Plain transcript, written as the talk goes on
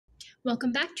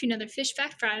Welcome back to another Fish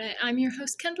Fact Friday. I'm your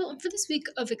host Kendall, and for this week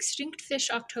of Extinct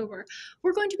Fish October,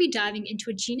 we're going to be diving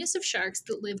into a genus of sharks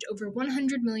that lived over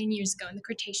 100 million years ago in the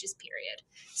Cretaceous period,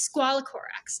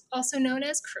 Squalocorax, also known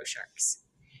as crow sharks.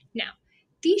 Now,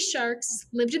 these sharks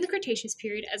lived in the Cretaceous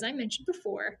period, as I mentioned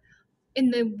before,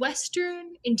 in the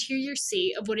western interior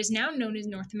sea of what is now known as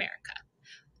North America.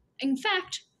 In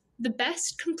fact, the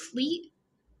best complete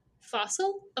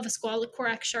fossil of a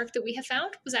Squalocorax shark that we have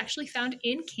found was actually found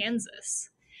in Kansas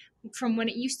from when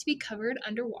it used to be covered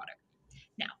underwater.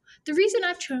 Now, the reason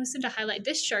I've chosen to highlight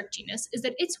this shark genus is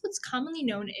that it's what's commonly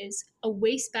known as a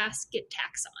wastebasket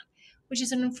taxon, which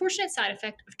is an unfortunate side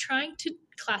effect of trying to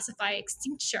classify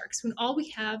extinct sharks when all we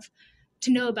have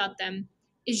to know about them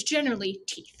is generally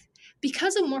teeth.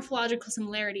 Because of morphological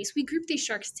similarities, we group these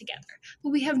sharks together, but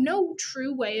we have no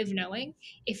true way of knowing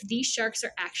if these sharks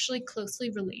are actually closely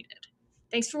related.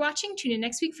 Thanks for watching. Tune in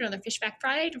next week for another Fish Fact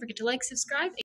Friday. Don't forget to like, subscribe,